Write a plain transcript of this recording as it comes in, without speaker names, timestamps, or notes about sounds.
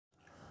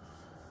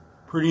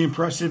Pretty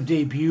impressive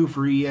debut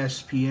for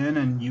ESPN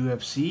and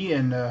UFC,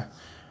 and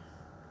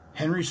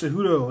Henry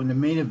Cejudo in the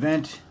main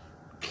event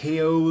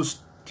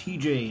KOs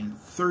TJ in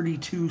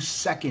 32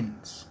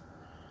 seconds.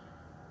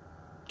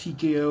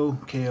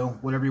 TKO, KO,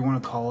 whatever you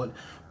want to call it.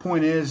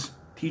 Point is,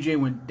 TJ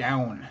went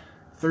down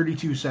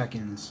 32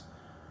 seconds.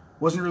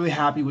 Wasn't really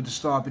happy with the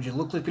stoppage. It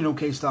looked like an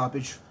okay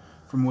stoppage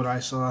from what I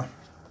saw.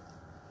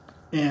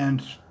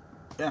 And,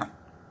 yeah.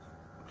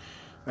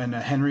 And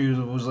Henry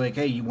was like,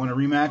 hey, you want a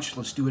rematch?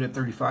 Let's do it at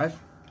 35.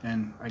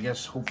 And I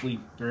guess, hopefully,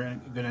 they're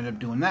going to end up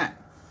doing that.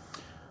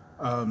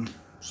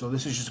 So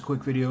this is just a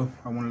quick video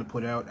I wanted to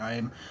put out. I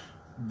am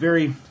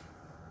very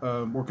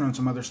working on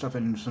some other stuff,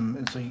 and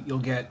so you'll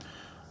get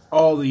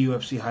all the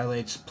UFC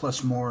highlights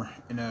plus more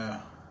in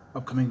a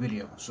upcoming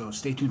video. So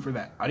stay tuned for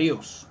that.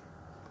 Adios.